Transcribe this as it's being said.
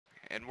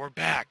And we're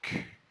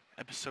back.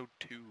 Episode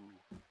 2.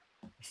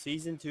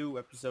 Season 2,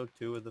 Episode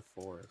 2 of The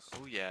Forest.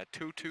 Oh yeah,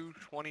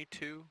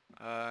 2222.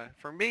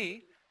 For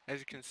me, as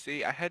you can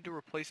see, I had to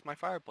replace my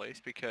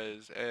fireplace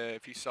because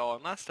if you saw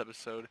in last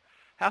episode,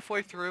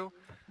 halfway through,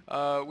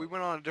 we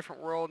went on a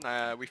different world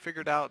and we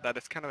figured out that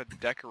it's kind of a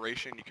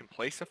decoration. You can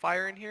place a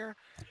fire in here,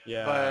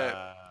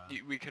 but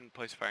Yeah. we couldn't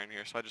place a fire in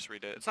here, so I just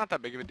redid it. It's not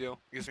that big of a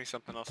deal. It gives me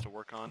something else to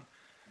work on.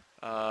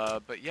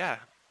 But yeah.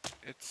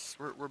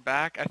 We're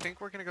back. I think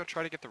we're gonna go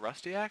try to get the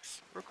rusty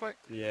axe real quick.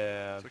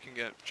 Yeah. So we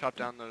can chop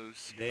down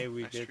those Today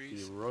we nice get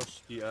trees. the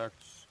rusty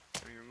axe.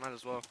 I mean, we might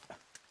as well.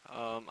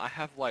 I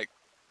have like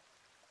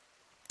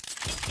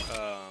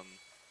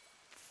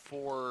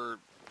 4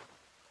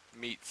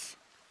 meats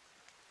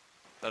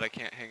that I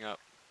can't hang up.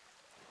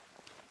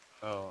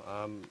 Oh,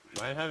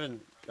 mine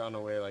haven't gone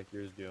away like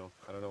yours do.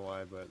 I don't know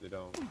why, but they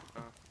don't.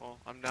 Well,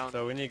 I'm down.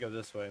 So we need to go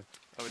this way.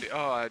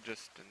 Oh, I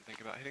just didn't think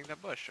about hitting that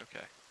bush.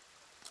 Okay.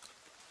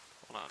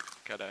 Hold on.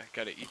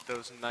 Gotta eat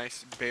those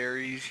nice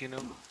berries, you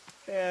know.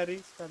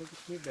 Baddies, gotta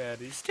get me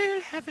baddies.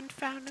 Still haven't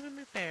found them in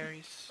my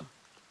berries.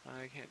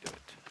 I can't do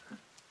it.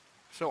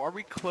 So, are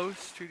we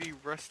close to the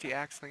rusty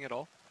axe thing at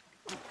all?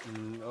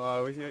 We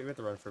have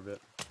to run for a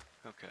bit.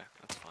 Okay,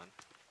 that's fine.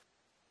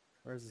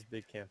 Where's this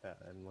big camp at?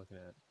 I'm looking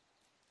at.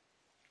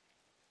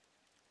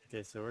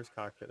 Okay, so where's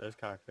cockpit? There's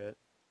cockpit.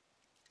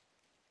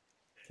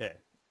 Okay.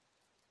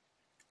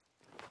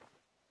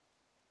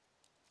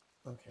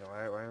 Okay,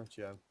 why aren't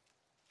you?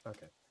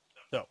 Okay.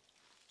 So.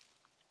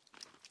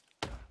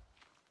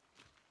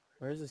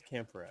 Where's this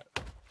camper at?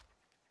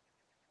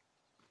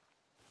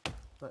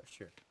 Not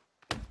sure.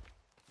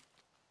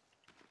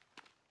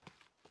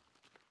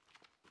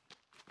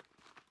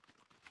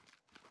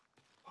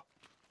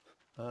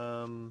 We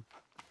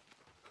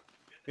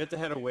have to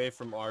head away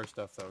from our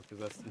stuff though, because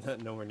that's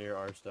not nowhere near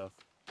our stuff.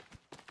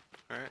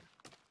 Alright.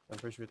 I'm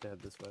pretty sure we have to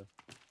head this way.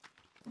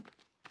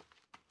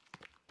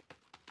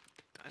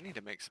 I need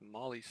to make some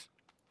mollies.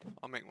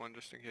 I'll make one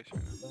just in case.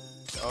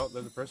 Oh,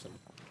 there's a person.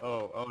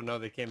 Oh no,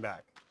 they came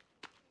back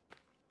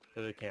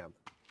to the camp.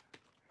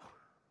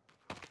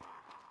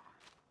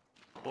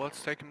 Well,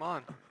 let's take them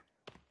on.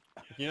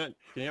 Can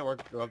you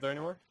not go up there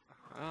anymore?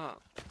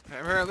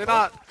 Apparently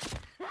not.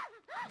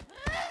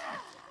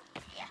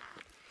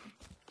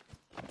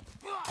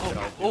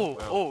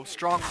 Oh,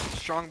 strong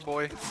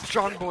boys.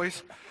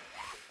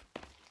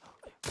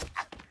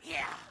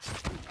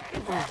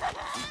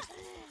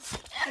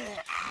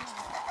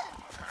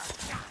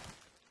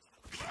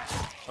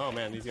 Oh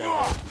man, these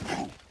guys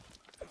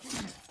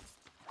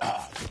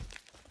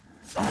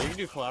you can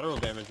do collateral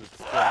damage with the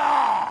stick.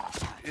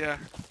 Yeah.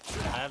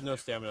 I have no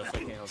stamina, so I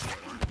can't help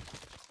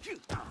you.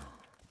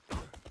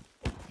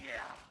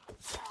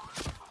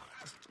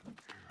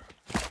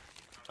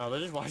 Oh, they're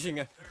just watching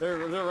us. They're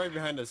right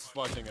behind us,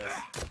 watching us.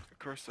 Of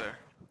course they're.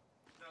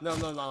 No,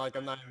 like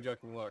I'm not even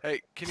joking. Look. Hey,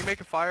 can you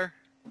make a fire?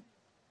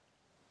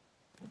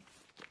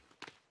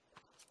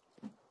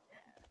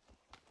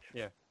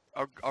 Yeah.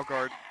 I'll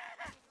guard.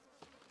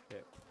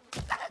 Okay.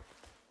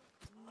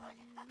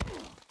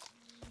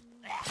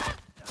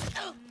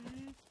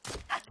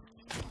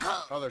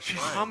 Oh, they're She's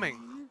crying. humming.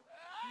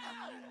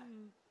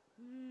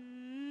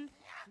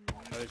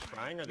 Are they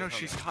crying or No,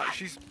 she's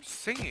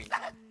singing.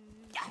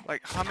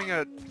 Like humming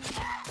a.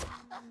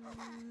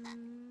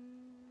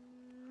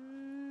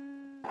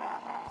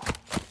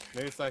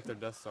 Maybe it's like their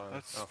death song.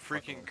 That's oh,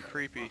 freaking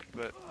creepy,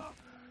 but.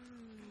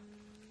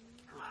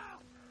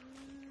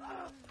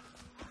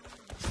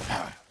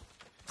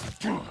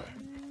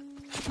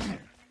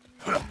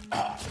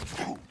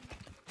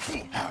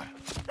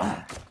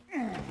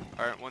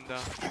 Alright, one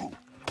down.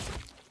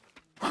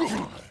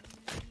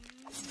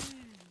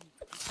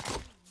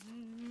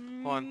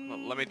 Hold on,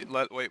 wait,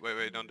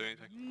 don't do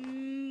anything.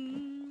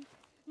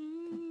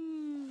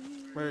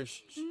 Where is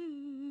she?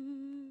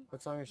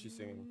 What song is she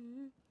singing?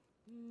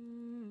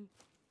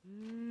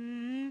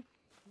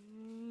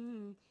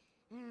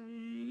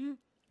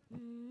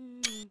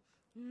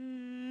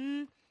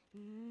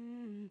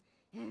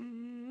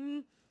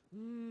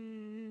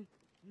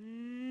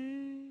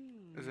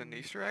 Is it an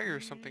Easter egg or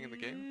something in the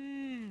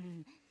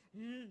game?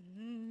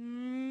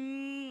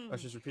 Oh,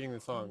 she's repeating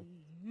the song.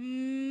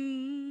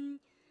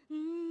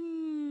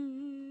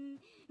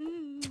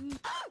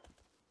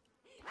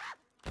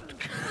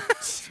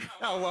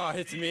 Oh wow,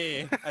 it's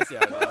me. I see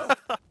how it is.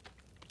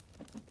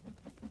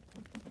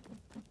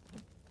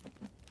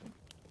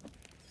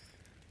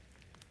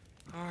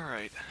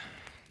 Alright.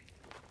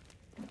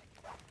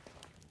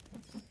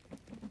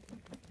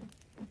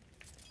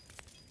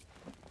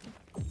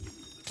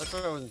 That's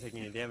why I wasn't taking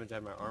any damage out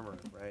of my armor,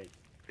 right?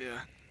 Yeah.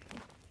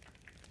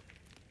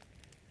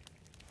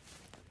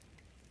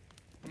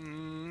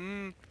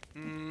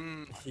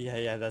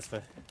 Yeah, that's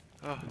what.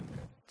 Oh,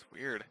 it's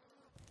weird.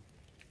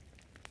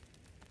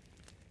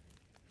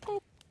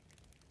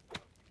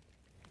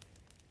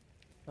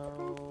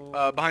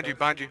 Oh. Behind you.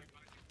 Don't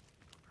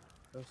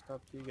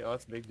stop till you get. Oh,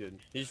 that's a big dude.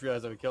 He just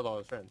realized that we killed all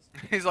his friends.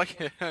 He's like,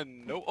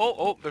 no.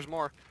 Oh, there's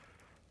more.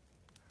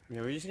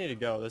 Yeah, we just need to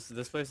go.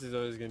 This place is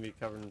always gonna be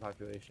covered in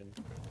population.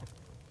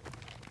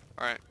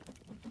 Alright.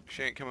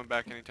 She ain't coming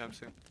back anytime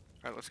soon.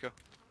 Alright, let's go.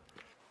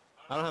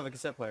 I don't have a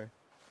cassette player.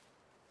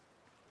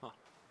 Huh.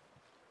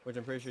 Which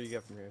I'm pretty sure you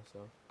get from here, so.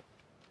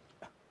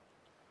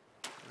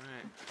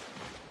 Alright.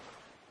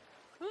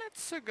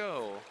 Let's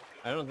go.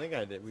 I don't think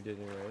we did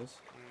anyways.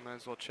 Might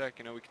as well check,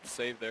 you know, we can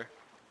save there.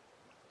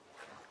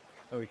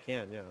 Oh, we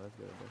can, yeah, that's a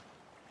good idea.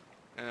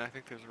 And I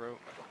think there's rope.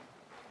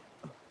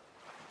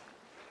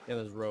 Yeah,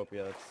 there's rope,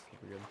 yeah, that's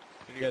super good.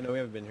 Can you- Yeah, no, we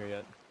haven't been here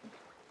yet.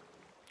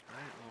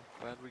 Alright, well,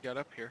 glad we got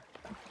up here.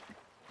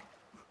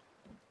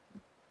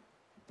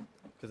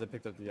 Because I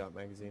picked up the yacht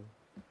magazine.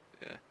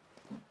 Yeah.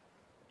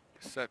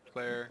 Cassette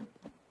player.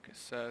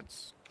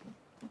 Cassettes.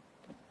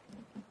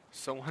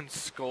 Someone's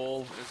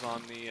skull is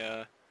on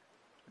the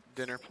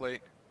dinner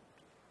plate.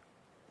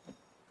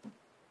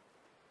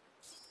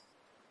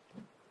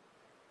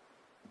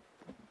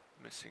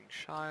 Missing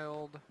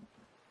child.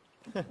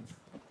 Okay,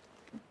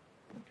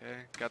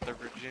 got the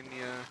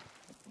Virginia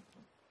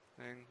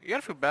thing. You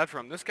gotta feel bad for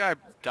him. This guy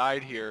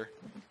died here.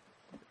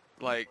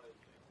 Like,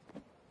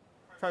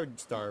 Probably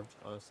starved,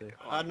 honestly.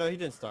 No, he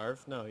didn't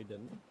starve. No, he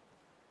didn't.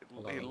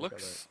 Hold on, he let me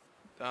looks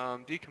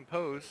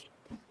decomposed.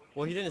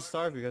 Well, he didn't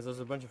starve because there's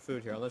a bunch of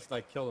food here. Unless,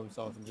 like, killed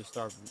himself and just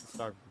starved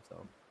himself.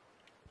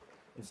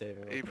 And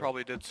saving him. He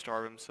probably did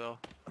starve himself.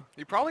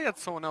 He probably had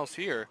someone else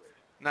here.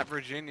 And that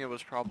Virginia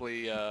was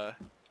probably,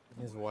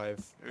 His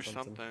wife. or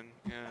something.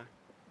 Yeah.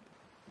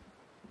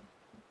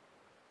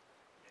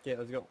 Okay,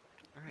 let's go.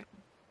 Alright.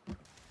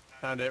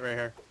 Found it right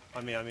here.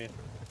 On me, on me.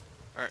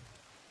 Alright.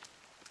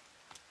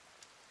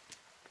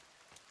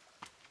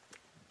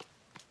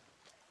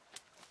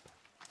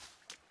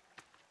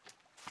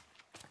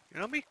 You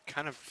know, it'd be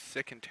kind of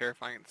sick and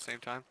terrifying at the same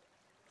time.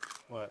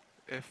 What?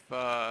 If,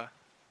 There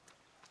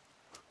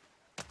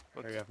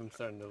what's- you go. I'm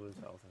starting to lose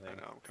health, I I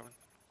think. know, I'm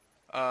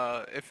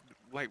coming. If,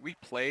 like, we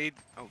played,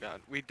 oh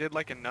god, we did,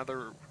 like,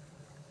 another,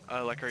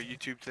 like, our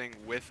YouTube thing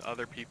with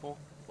other people.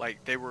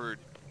 Like, they were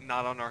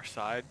not on our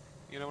side,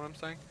 you know what I'm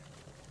saying?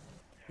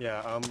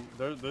 Yeah,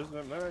 there's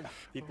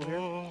people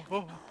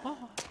here.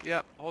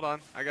 Yeah, hold on,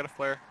 I got a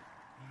flare.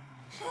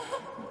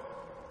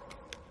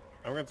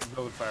 I'm going to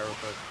build a fire real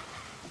quick.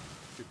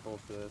 Too cold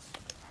for this.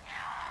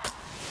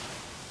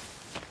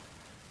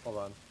 Hold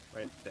on,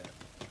 right there.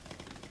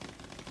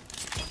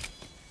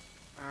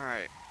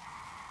 Alright,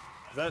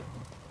 Is that?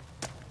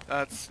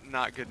 that's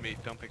not good meat,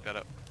 don't pick that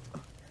up.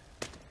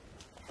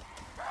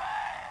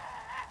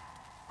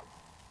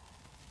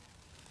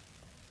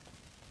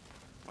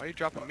 Why are you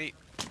dropping meat?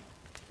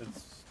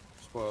 It's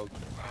spoiled.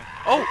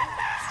 Oh!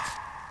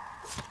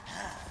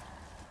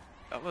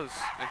 That was...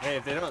 Hey,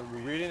 if they don't,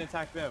 we didn't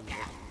attack them, which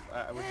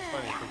is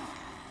funny. 'Cause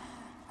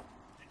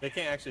they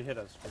can't actually hit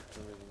us for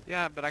some reason.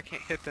 Yeah, but I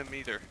can't hit them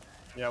either.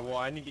 Yeah, well,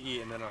 I need to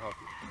eat and then I'll help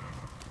you.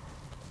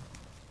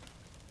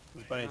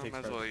 This bunny I takes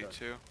might as well forever eat to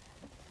too.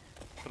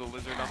 Put a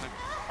lizard on there.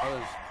 Oh,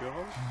 there's 2 of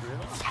them? 3 of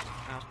them?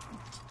 No.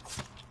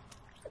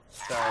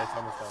 Sorry, it's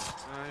almost done.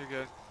 No, you're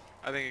good.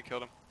 I think it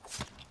killed him.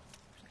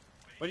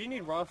 What do you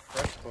need raw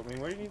fresh? I mean,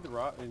 what do you need the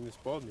raw and the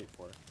spoiled meat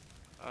for?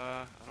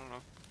 I don't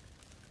know.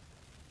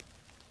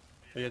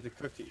 You have to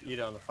cook to eat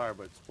it on the fire,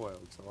 but it's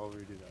spoiled, so why would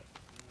we do that?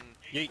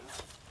 Yeet!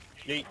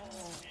 Yeet!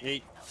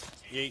 Yeet!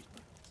 Yeet!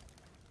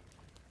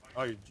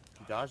 Oh, you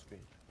dodged me.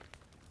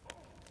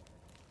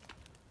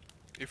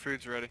 Your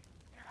food's ready.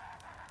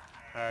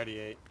 I already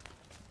ate.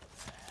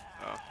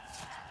 Oh.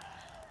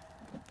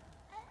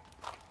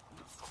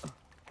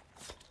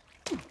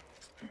 I'm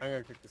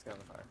gonna cook this guy on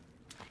the fire.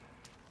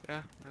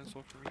 Yeah, might as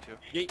well for me too.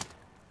 Yeet!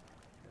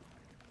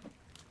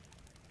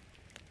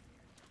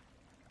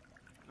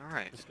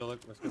 Alright. Let's go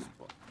look, look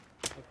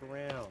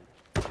around.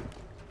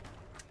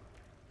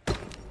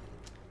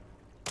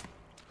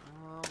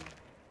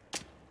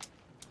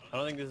 I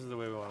don't think this is the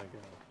way we want to go.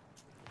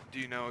 Do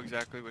you know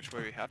exactly which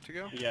way we have to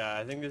go? Yeah,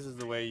 I think this is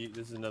the way,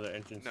 this is another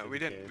entrance No, to we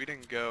the didn't. cave. We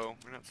didn't go.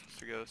 We're not supposed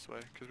to go this way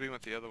because we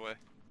went the other way.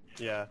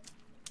 Yeah.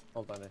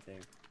 Hold on, I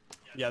think.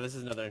 Yeah, this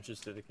is another entrance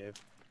to the cave.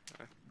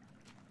 Okay.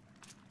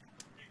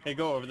 Hey,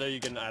 go over there, you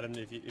get an item.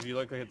 If you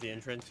look at the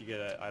entrance, you get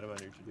an item on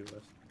your to-do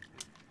list.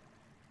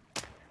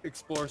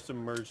 Explore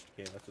submerged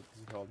cave, that's what this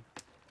is called.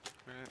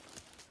 Right.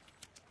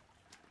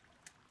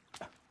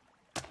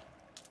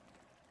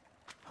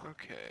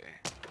 Okay.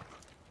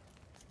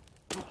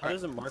 How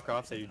does it mark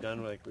off that you're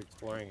done like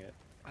exploring it?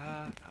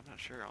 I'm not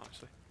sure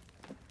honestly.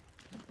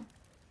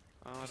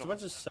 Oh, I It's a don't.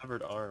 bunch of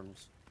severed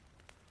arms.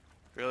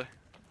 Really?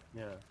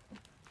 Yeah.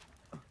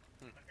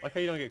 Like how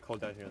you don't get cold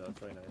down here though,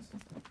 it's really nice.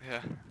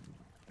 Yeah.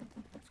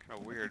 It's kind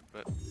of weird,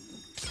 but.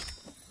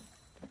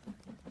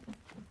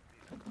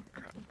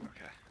 Crap.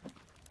 Okay.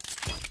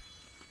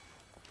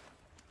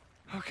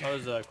 Okay. How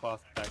does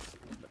cloth packs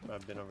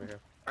been over here?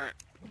 Alright.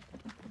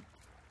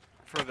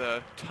 For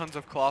the tons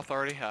of cloth I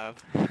already have.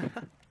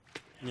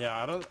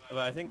 Yeah,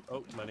 I think,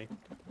 oh, money.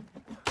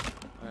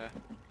 Yeah.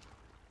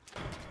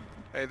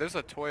 Hey, there's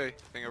a toy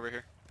thing over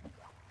here.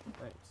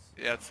 Nice.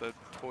 Yeah, it's a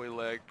toy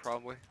leg,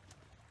 probably.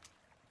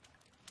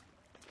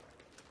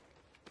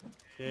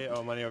 Okay,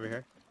 oh, money over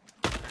here.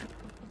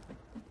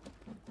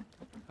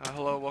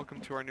 Hello, welcome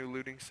to our new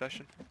looting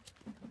session.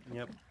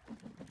 Yep.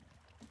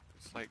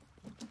 It's like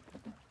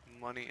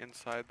money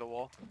inside the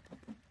wall.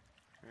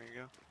 There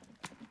you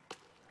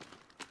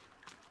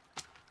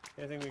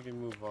go. I think we can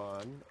move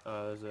on.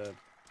 There's a...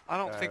 I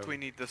don't think we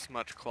need this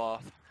much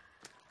cloth.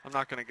 I'm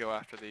not gonna go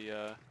after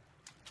the,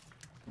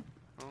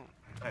 Oh.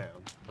 I am.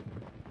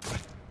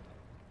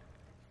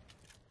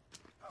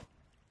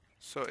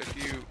 So if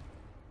you...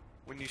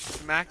 When you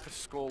smack the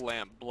skull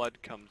lamp, blood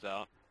comes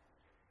out.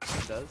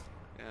 It does?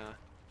 Yeah.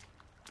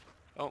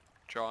 Oh,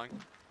 drawing.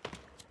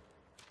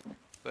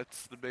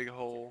 That's the big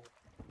hole.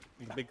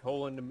 The big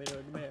hole in the middle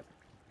of the map.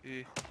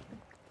 Yeah.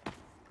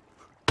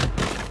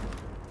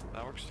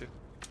 That works too.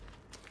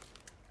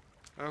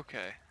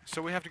 Okay,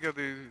 so we have to go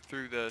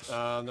through this.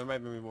 There might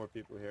be more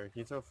people here. Can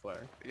you throw a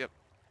flare? Yep.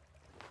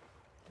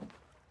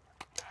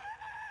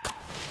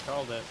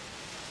 Called it.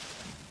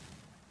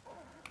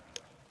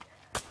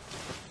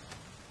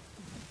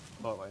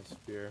 Oh, my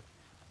spear.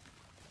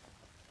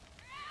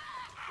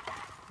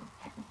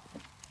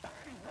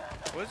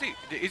 What is he?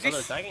 Is Oh, he? they're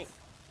attacking.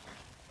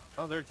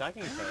 Oh, they're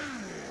attacking each other.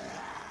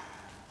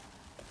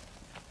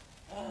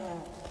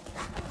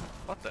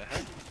 What the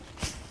heck?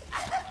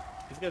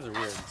 These guys are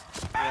weird.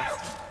 Yeah.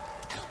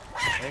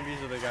 I think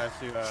these are the guys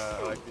who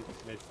like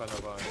made fun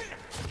of on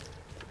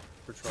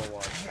Patrol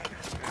Watch.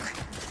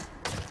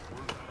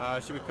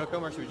 Should we cook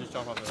them or should we just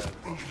chop off their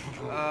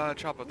heads?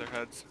 Chop off their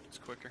heads. It's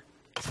quicker.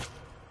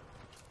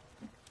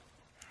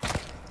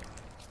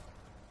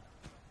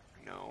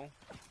 No.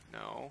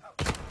 No.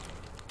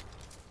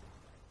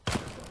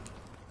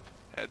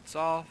 Heads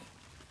off.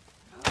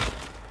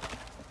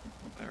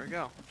 There we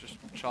go. Just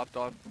chopped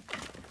off.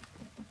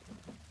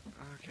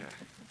 Okay.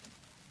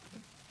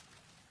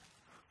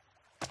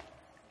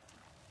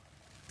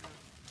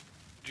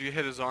 Did you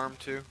hit his arm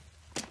too?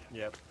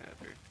 Yep. Yeah,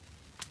 dude.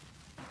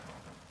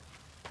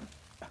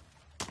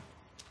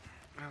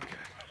 Okay.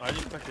 I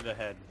just cooked the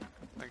head.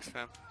 Thanks,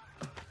 fam.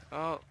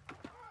 Oh.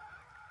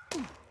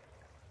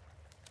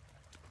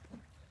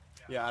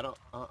 Yeah,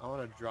 I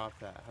want to drop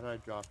that. How do I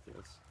drop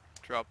this?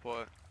 Drop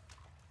what?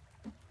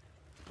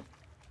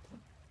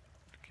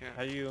 Can't.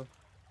 How do you...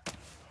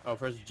 Oh,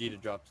 press G to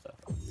drop stuff.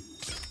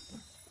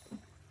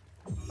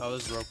 Oh,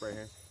 there's a rope right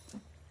here.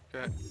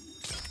 Okay.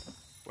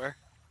 Where?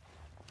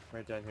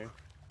 Right down here.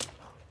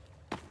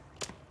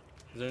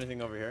 Is there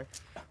anything over here?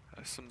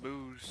 Some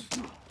booze.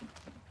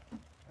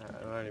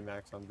 I'm already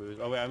maxed on booze.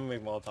 Oh wait, I'm gonna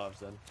make Molotovs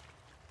then.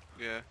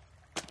 Yeah.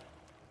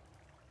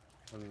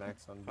 I'm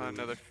maxed on booze. Find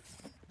another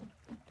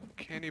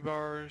candy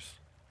bars.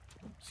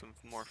 Some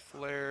more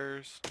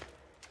flares.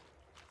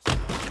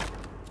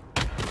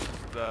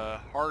 The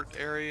heart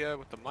area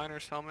with the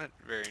miner's helmet.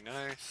 Very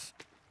nice.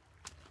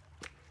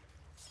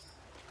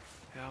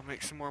 Yeah, I'll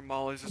make some more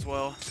mollies as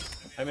well.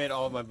 I made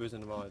all of my booze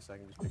into mollies, so I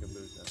can just pick up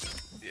booze now.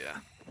 Yeah.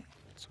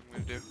 That's what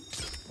I'm gonna do.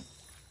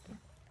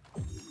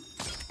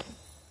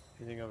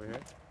 Anything over here?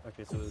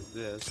 Okay, so there's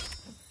this.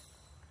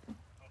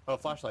 Oh,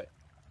 flashlight.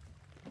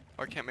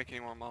 Oh, I can't make any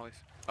more mollies.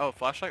 Oh,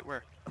 flashlight?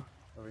 Where?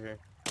 Over here.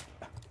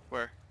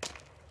 Where?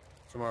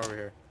 Somewhere over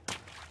here.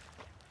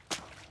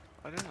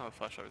 I didn't know the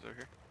flashlight was over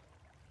here.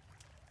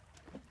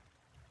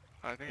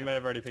 I think You might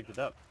have already picked it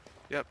up.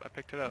 Yep, I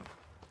picked it up.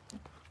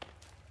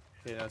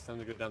 Okay, now it's time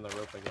to go down the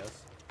rope, I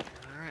guess.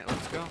 Alright,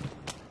 let's go.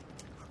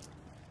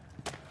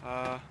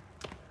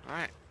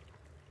 Alright.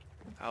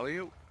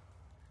 Alley-oop.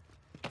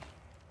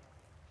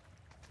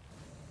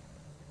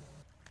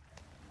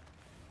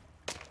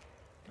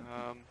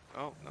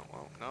 Oh, no,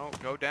 well, no,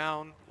 go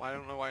down. I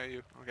don't know why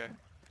you, okay.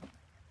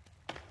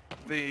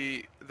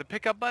 The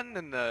pickup button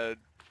and the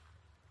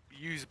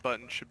use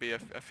button should be, I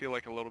feel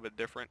like, a little bit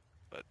different,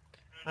 but...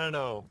 I don't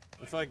know.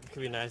 I feel like it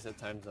could be nice at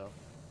times, though.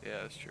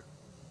 Yeah, that's true.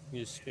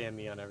 You just spam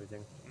me on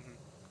everything.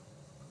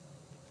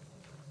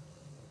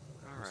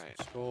 Alright.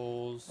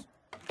 Skulls.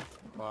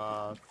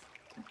 Cloth.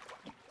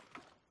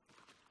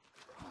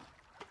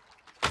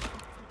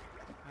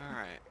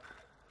 Alright.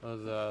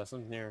 There's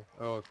something here.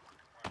 Oh,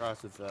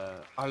 cross with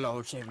our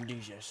Lord saving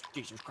Jesus.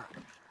 Jesus Christ.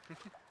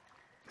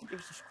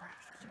 Jesus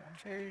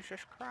Christ.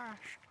 Jesus Christ.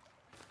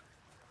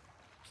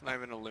 It's not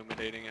even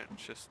illuminating it,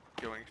 it's just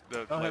going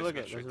the Oh, hey, look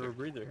goes at straight there's a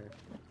through. breather here.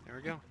 There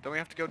we go. Don't we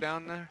have to go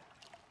down there?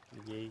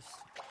 Yes,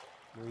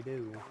 we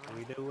do.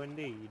 We do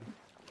indeed.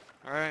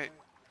 Alright.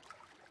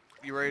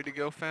 You ready to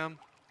go, fam?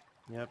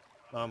 Yep.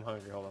 Oh, I'm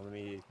hungry. Hold on, let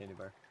me eat a candy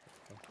bar.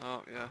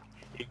 Oh, yeah.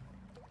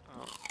 Oh.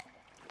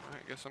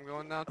 Alright, guess I'm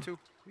going now too.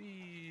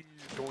 Whee,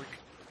 doink.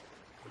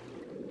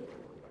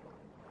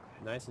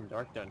 Nice and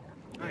dark down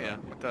here. Oh yeah,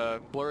 with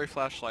the blurry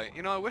flashlight.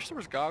 You know, I wish there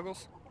was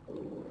goggles.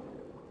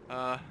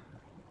 You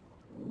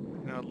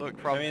know, look,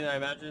 I probably. mean, I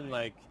imagine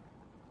like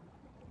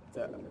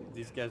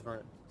these guys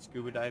weren't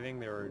scuba diving;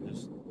 they were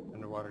just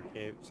underwater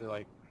caves. So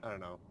like, I don't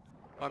know.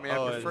 I mean,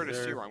 Oh, I prefer to is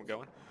see there- where I'm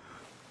going.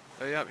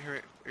 Oh yeah,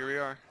 here we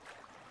are.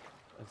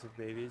 That's the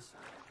babies.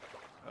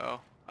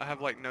 Oh, I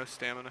have like no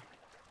stamina.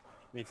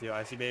 Me too.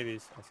 I see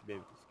babies. I see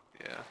babies.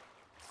 Yeah.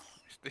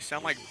 They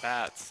sound like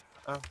bats.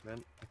 Oh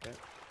man. Okay.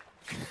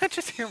 I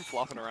just hear them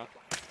flopping around.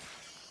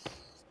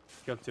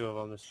 Killed two of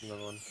them. There's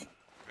another one.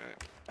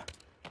 Okay.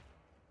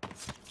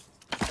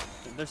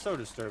 they're so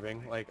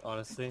disturbing. Like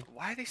honestly.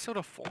 Why are they so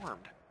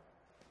deformed?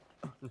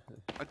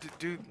 Let's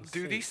Do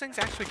see. these things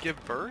actually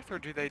give birth, or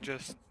do they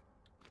just...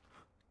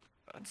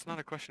 That's not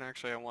a question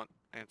actually I want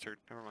answered.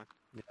 Never mind.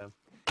 Yeah.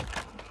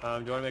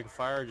 Do you want to make a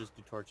fire or just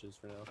do torches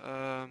for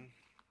now?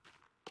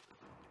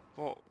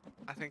 Well,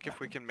 I think if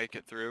we can make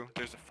it through,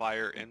 there's a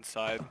fire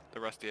inside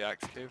the Rusty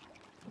Axe Cave.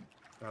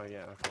 Oh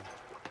yeah. Okay.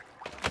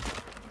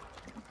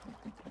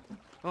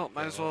 Well,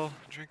 might Okay, as well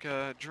drink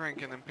a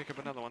drink and then pick up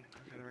another one.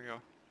 Okay, there we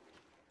go.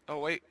 Oh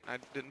wait, I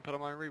didn't put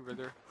on my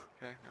rebreather.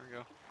 Okay, there we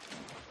go.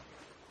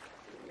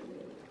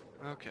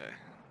 Okay.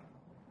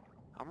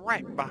 I'm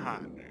right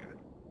behind you.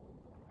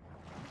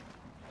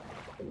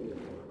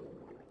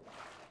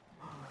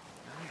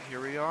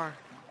 Here we are.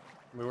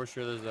 We're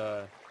sure there's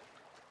a.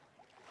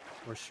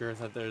 We're sure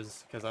that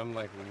there's, because I'm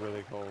like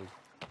really cold.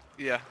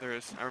 Yeah, there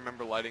is. I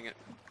remember lighting it.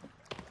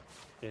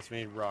 Okay, so we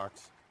need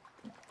rocks.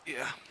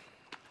 Yeah.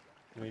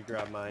 Let me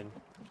grab mine.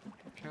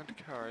 Can't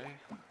carry.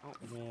 Oh,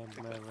 Yeah,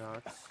 my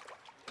rocks.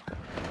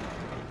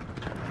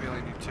 we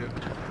only need 2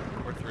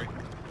 or 3.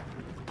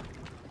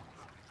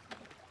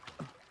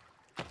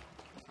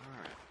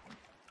 Alright.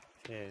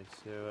 Okay,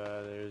 so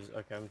there's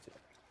okay.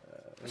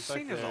 This looks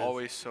scene like is there's,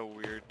 always so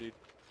weird, dude.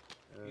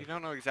 You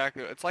don't know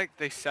exactly. It's like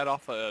they set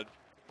off a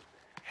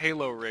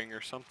Halo ring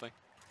or something.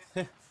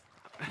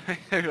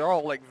 They're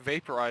all like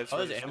vaporized. oh,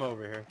 for there's this ammo thing.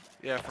 over here.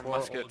 Yeah, from More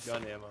muskets.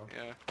 old gun ammo.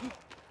 Yeah.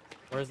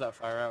 Where's that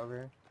fire at over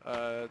here?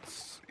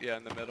 It's yeah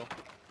in the middle.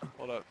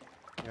 Hold up.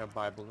 I got a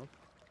Bible. No?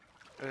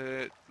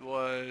 It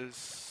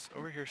was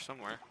over here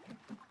somewhere.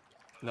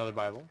 Another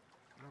Bible.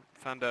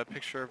 Found a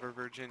picture of a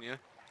Virginia.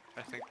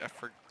 I think I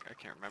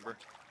can't remember.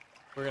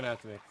 We're gonna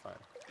have to make a fire.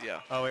 Yeah.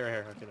 Oh wait, right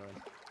here. Okay,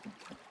 no.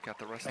 Got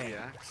the rusty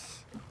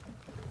axe.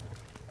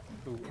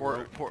 Ooh,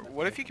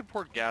 What if you could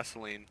pour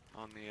gasoline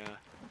on the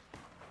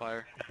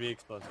fire? That'd be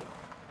explosive.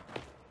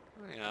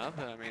 Yeah,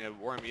 but, I mean it'd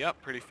warm you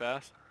up pretty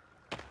fast.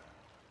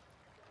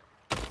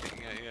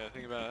 Yeah,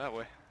 think about it that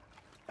way.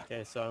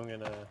 Okay, so I'm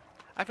gonna.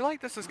 I feel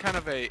like this is kind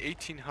of a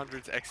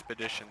 1800s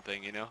expedition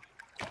thing, you know?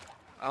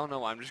 I don't know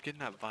why, I'm just getting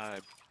that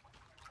vibe.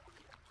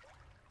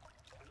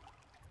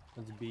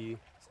 Let's be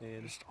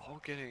saying Just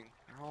all getting,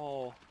 they're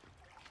all...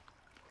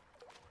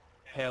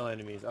 pale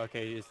enemies.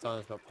 Okay, it's telling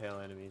us about pale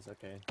enemies.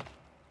 Okay.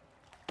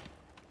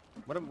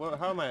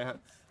 How am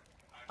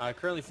I?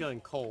 Currently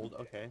feeling cold.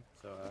 Okay,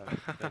 so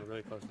getting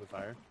really close to the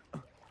fire.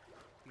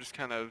 I'm just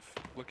kind of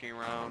looking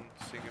around,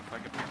 seeing if I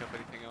can pick up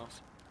anything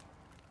else.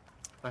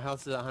 My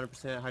health is at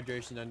 100%,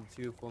 hydration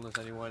 92, fullness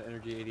 91,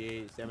 energy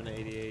 88, stamina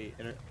 88,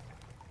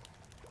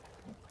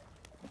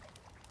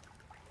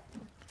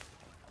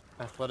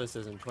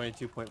 athleticism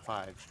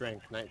 22.5,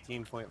 strength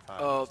 19.5.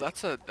 Oh,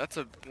 that's a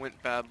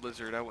went bad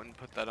lizard. I wouldn't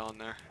put that on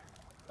there.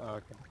 Oh,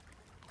 okay.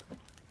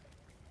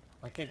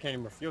 I can't carry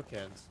any more fuel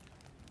cans.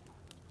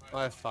 Oh,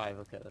 I have 5.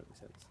 Okay, that makes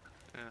sense.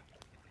 Yeah.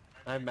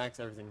 I have maxed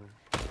everything.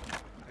 Yeah,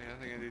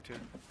 I think I do too.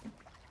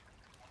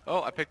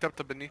 Oh, I picked up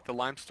the beneath the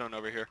limestone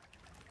over here.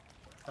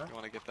 Huh? You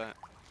want to get that?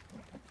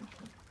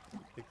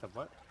 Picked up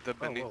what? The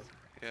beneath, whoa.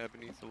 yeah,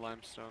 beneath the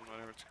limestone,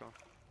 whatever it's called.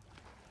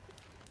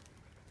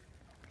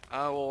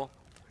 Well,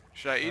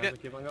 should I eat it?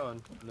 Keep on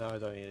going. No, I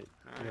don't eat it.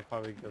 Alright. You'll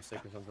probably go sick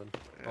or something.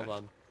 Yeah. Hold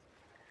on.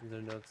 These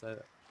are notes. I'm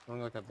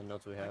gonna look at the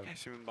notes we have. I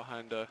see him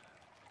behind a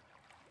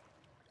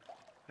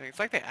thing. It's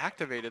like they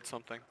activated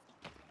something.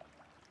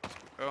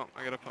 Oh,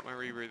 I gotta put my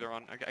rebreather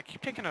on. I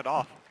keep taking it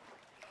off.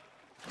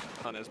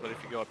 Fun is, but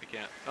if you go up, you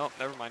can't. Oh,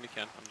 never mind, you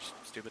can. I'm just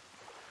stupid.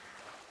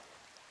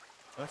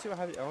 I want to see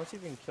I want to see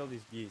if we can kill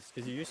these geese,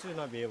 because you used to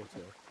not be able to.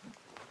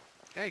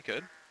 Yeah, you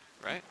could,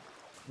 right?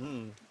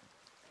 Hmm.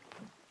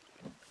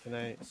 Can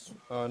I?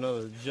 Oh no,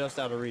 they're just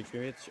out of reach.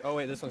 Maybe it's. Oh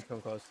wait, this one's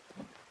coming close.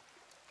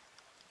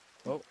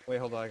 Oh wait,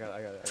 hold on. I got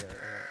it.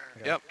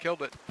 Yep,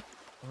 killed it.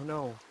 Oh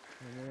no.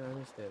 Oh, I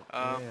missed it.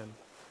 Oh, man.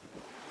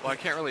 Well, I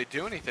can't really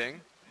do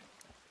anything.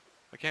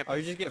 I can't. Oh,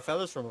 you just get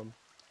feathers from them.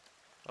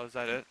 Oh, is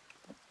that it?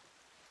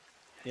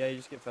 Yeah, you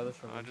just get feathers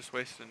from I them. just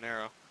wasted an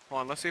arrow.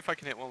 Hold on, let's see if I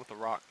can hit one with a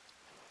rock.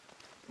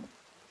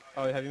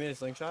 Oh, have you made a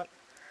slingshot?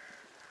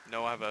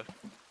 No, I have a...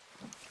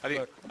 How do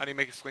you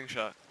make a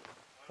slingshot?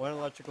 1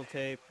 electrical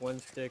tape, 1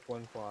 stick,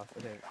 1 cloth.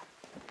 Okay.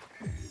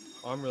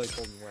 Oh, I'm really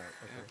cold and wet.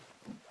 Okay.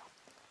 Yeah.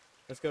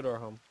 Let's go to our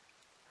home.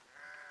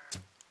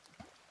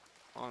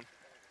 Hold on.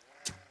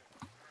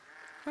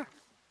 Huh.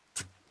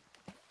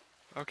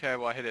 Okay,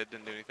 well I hit it,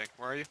 didn't do anything.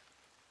 Where are you?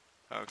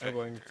 Okay. I'm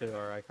going to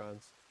our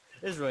icons.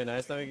 This is really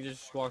nice. Now we can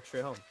just walk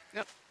straight home.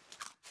 Yep.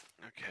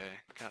 Okay,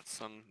 got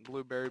some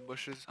blueberry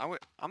bushes.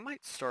 I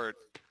might start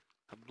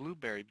a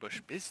blueberry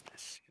bush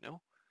business, you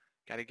know?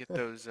 Gotta get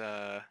those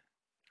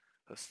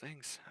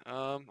things.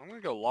 I'm gonna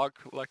go log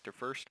collector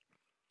first.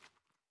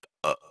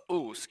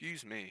 Oh,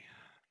 excuse me.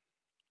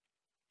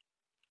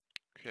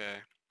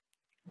 Okay.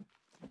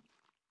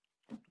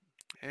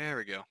 There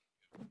we go.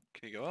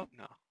 Can you go up?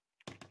 No.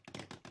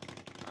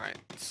 Alright,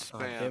 spam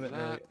Damn it, no,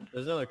 that.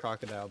 there's another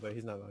crocodile, but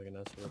he's not bugging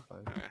us, so we're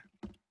fine. Okay.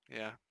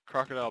 Yeah,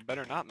 crocodile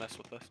better not mess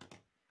with us.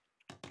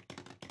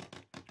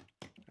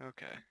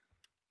 Okay.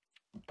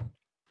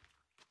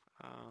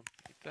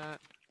 Get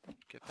that.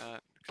 Get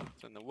that.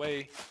 It's in the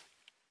way.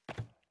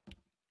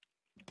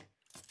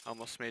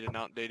 Almost made an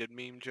outdated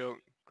meme joke.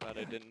 Glad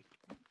I didn't.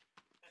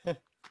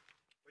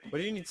 What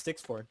do you need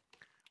sticks for?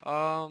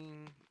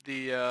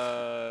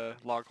 The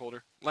log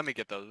holder. Let me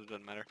get those, it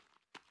doesn't matter.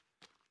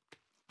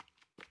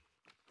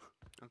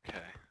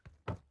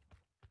 Okay.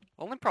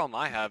 Only problem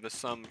I have is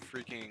some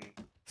freaking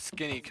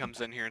skinny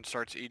comes in here and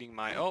starts eating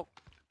my... Oh!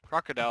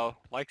 Crocodile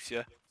likes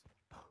you.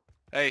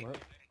 Hey! What?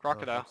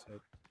 Crocodile.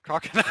 Oh,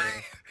 Crocodile.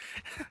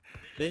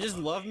 they just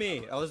love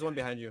me. Oh, there's one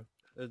behind you.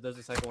 There's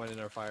a second one in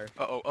our fire.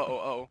 Uh-oh, uh-oh,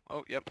 uh-oh.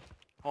 Oh, yep.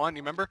 Hold on,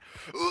 you remember?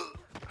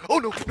 Oh,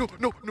 no, no,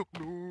 no, no,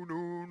 no,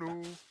 no,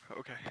 no.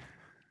 Okay.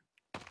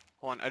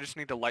 Hold on, I just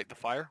need to light the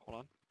fire.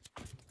 Hold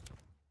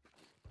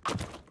on.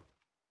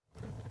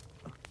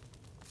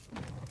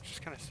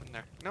 Just kind of sitting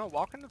there. No,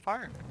 walk in the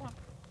fire. Come on.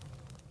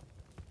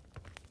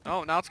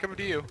 Oh, now it's coming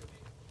to you.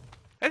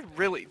 It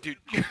really, dude.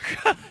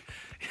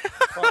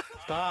 Oh,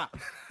 stop.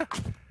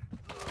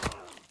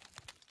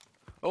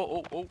 Oh,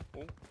 oh, oh,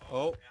 oh.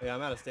 Oh, yeah,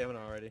 I'm out of stamina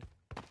already.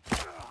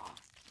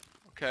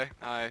 Okay,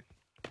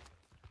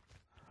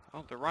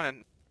 Oh, they're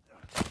running.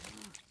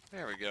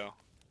 There we go.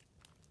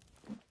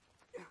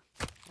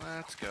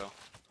 Let's go.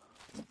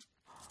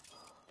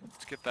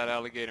 Let's get that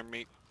alligator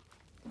meat.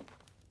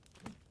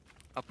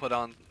 I'll put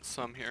on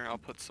some here. I'll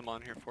put some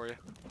on here for you.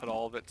 Put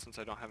all of it since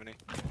I don't have any.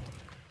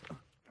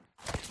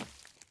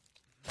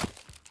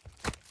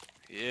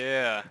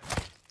 Yeah.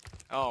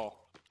 Oh.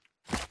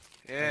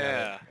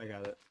 Yeah. I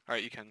got it.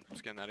 Alright, you can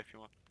scan that if you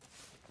want.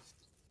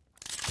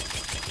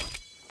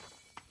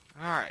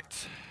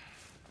 Alright.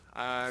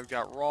 I've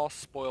got raw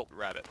spoilt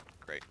rabbit.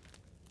 Great.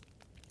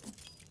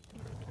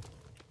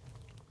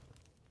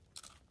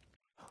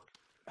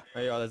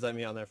 Alright, oh, does that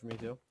mean on there for me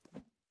too?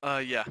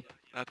 Yeah.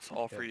 That's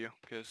all for Okay. you,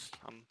 because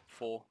I'm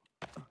full.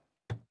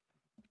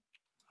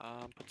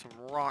 Put some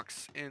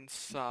rocks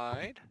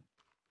inside.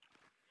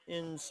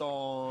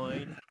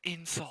 Inside.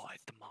 Inside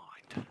the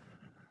mind.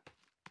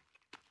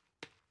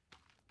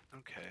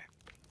 Okay.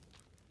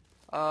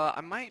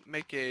 I might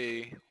make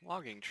a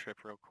logging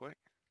trip real quick.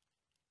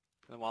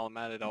 And while I'm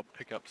at it, I'll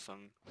pick up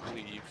some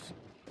leaves.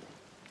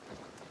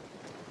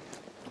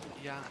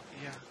 Yeah,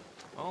 yeah.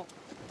 Oh.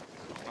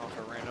 I don't know if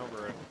I ran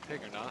over a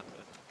pig or not,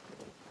 but...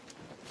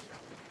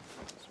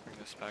 Let's bring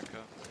this back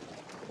up.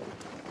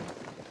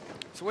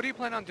 So what do you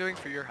plan on doing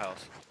for your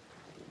house?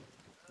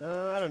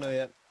 I don't know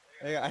yet.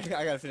 I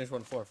gotta finish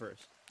one floor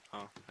first.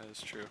 Oh, that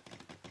is true.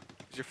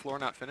 Is your floor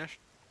not finished?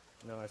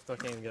 No, I still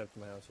can't even get up to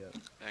my house yet.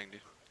 Dang,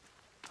 dude.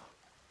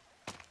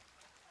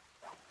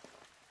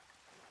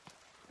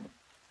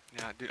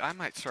 Yeah, dude, I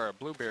might start a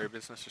blueberry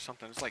business or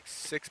something. There's like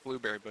 6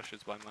 blueberry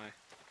bushes by my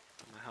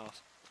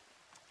house.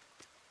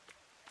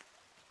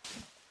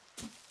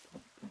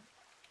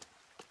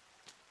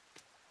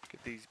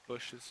 Get these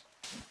bushes.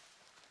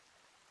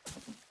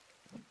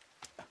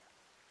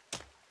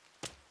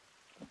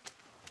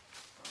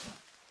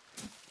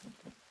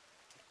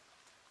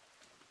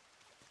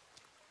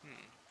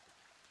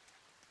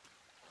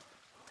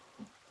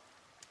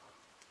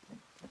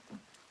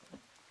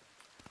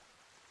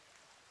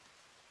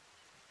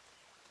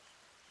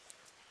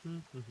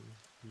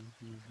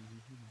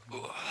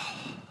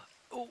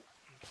 Oh.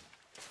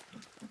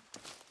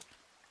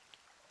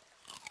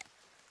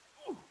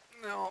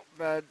 No,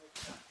 bad.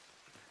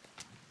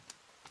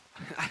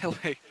 I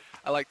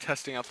like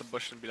testing out the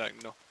bush and be like,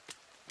 no.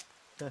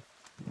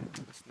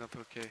 That's not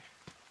okay.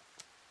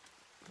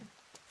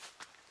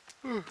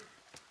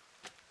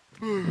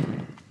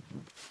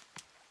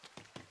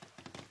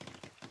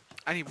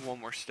 I need one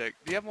more stick.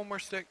 Do you have one more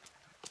stick?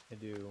 I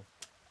do.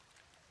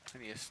 I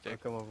need a I'll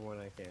stick. come over when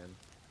I can.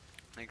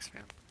 Thanks,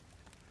 fam.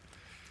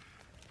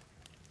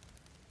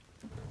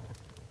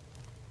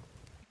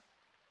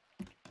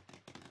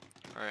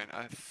 Alright,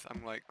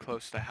 I'm like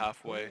close to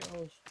halfway.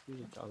 Oh,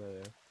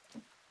 there.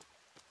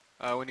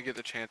 When you get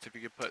the chance, if you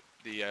could put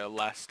the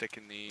last stick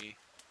in the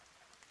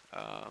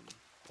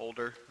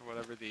holder or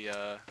whatever, the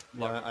Yeah,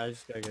 log. I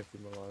just gotta get a few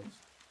more logs.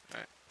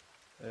 Alright.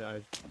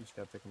 I just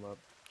gotta pick them up.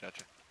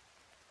 Gotcha.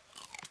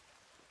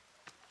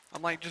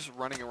 I'm like just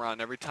running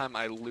around. Every time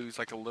I lose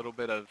like a little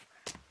bit of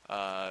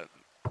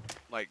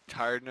like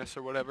tiredness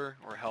or whatever,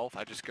 or health,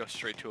 I just go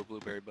straight to a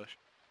blueberry bush.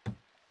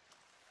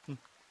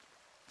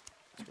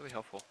 It's really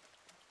helpful.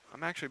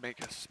 I'm actually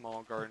making a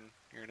small garden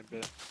here in a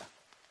bit.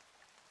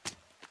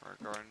 Or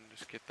a garden,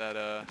 just get that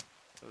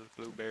those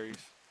blueberries.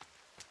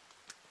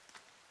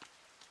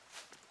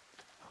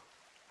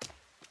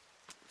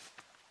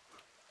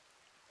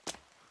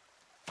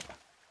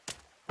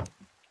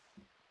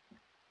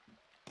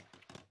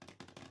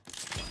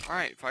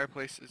 Alright,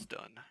 fireplace is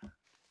done.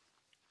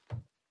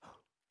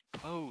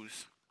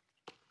 Close.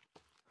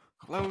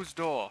 Close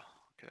door.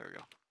 Okay, there we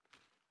go.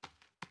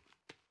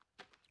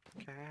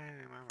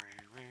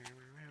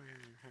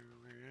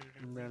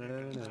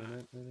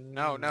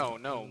 No, no,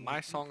 no.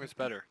 My song is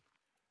better.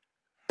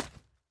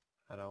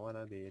 I don't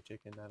wanna be a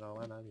chicken, I don't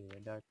wanna be a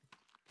duck.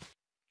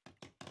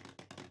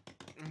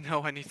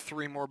 No, I need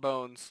 3 more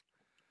bones.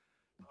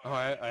 Oh,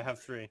 I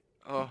have 3.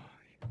 Oh,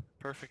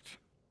 perfect.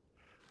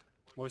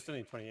 Well, we still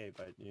need 28,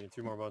 but you need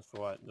 2 more bones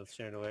for what? The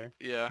chandelier?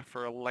 Yeah,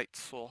 for a light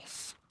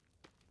source.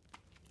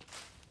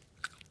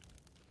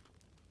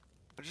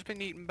 I've just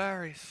been eating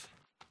berries.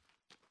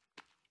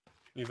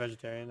 You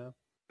vegetarian now?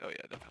 Oh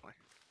yeah, definitely.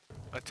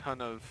 A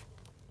ton of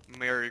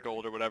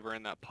marigold or whatever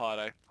in that pot.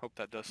 I hope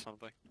that does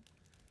something.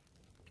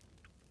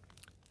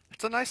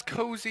 It's a nice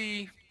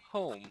cozy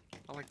home.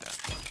 I like that.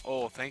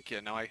 Oh, thank you.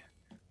 Now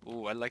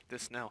ooh, I like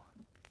this now.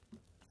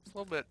 It's a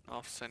little bit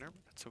off center,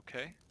 but that's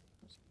okay.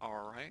 It's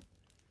alright.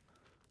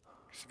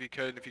 If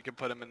you could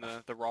put them in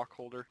the rock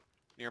holder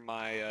near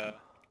my,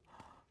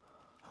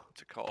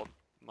 what's it called?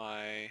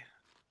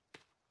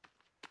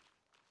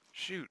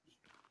 Shoot.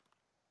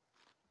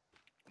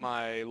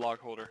 My log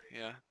holder,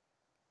 yeah.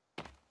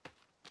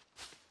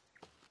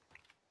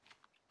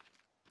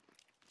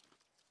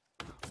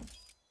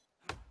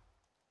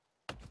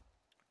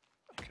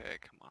 Okay,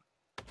 come on.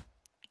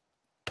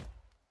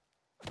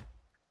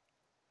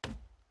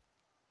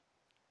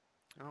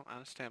 Oh,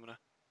 out of stamina.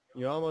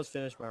 You almost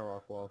finished my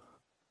rock wall.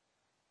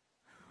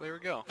 There we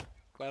go.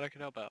 Glad I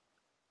could help out.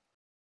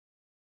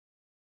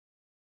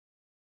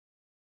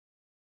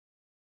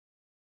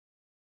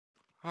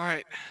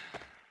 Alright.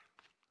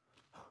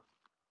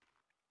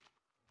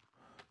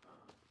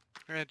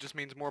 Alright, it just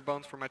means more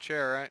bones for my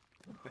chair, right?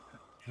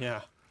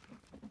 Yeah.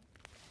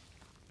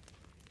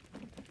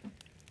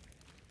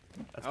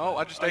 That's Oh, fine.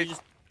 I just ate.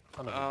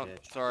 Son of a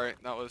bitch. Sorry,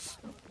 that was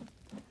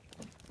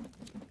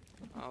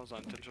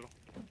unintentional.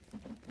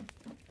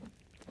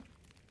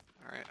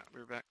 Alright, I'll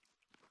be back.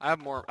 I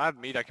have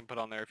meat I can put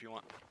on there if you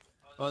want.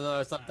 Oh no,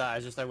 it's not that.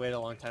 It's just I waited a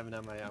long time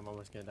and now I'm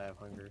almost gonna die of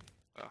hunger.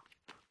 Oh.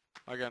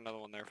 I got another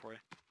one there for you.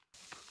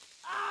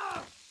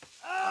 Ah!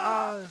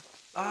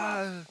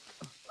 Ah!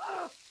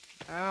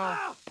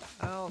 Ow!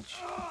 Ouch!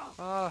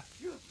 Ah!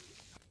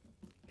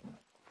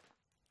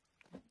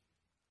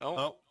 Oh.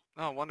 Oh.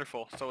 Oh,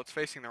 wonderful. So it's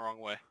facing the wrong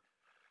way.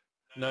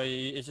 No,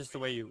 it's just the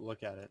way you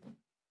look at it.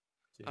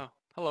 See? Oh,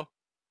 hello.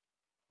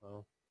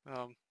 Oh.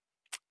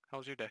 How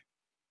was your day?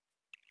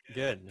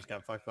 Good. Just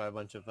got fucked by a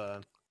bunch of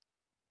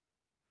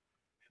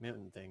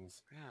mutant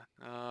things.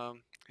 Yeah.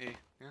 Hey.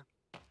 Yeah.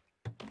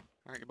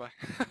 All right. Goodbye.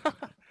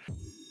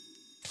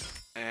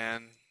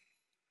 And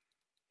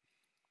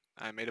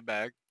I made a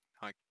bag.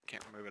 I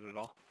can't remove it at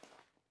all.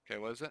 Okay,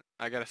 what is it?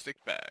 I got a stick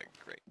bag.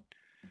 Great.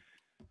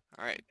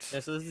 All right. Yeah,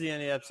 so this is the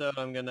end of the episode.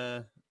 I'm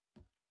gonna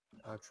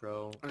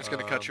outro. I'm just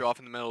gonna cut you off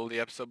in the middle of the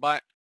episode. Bye.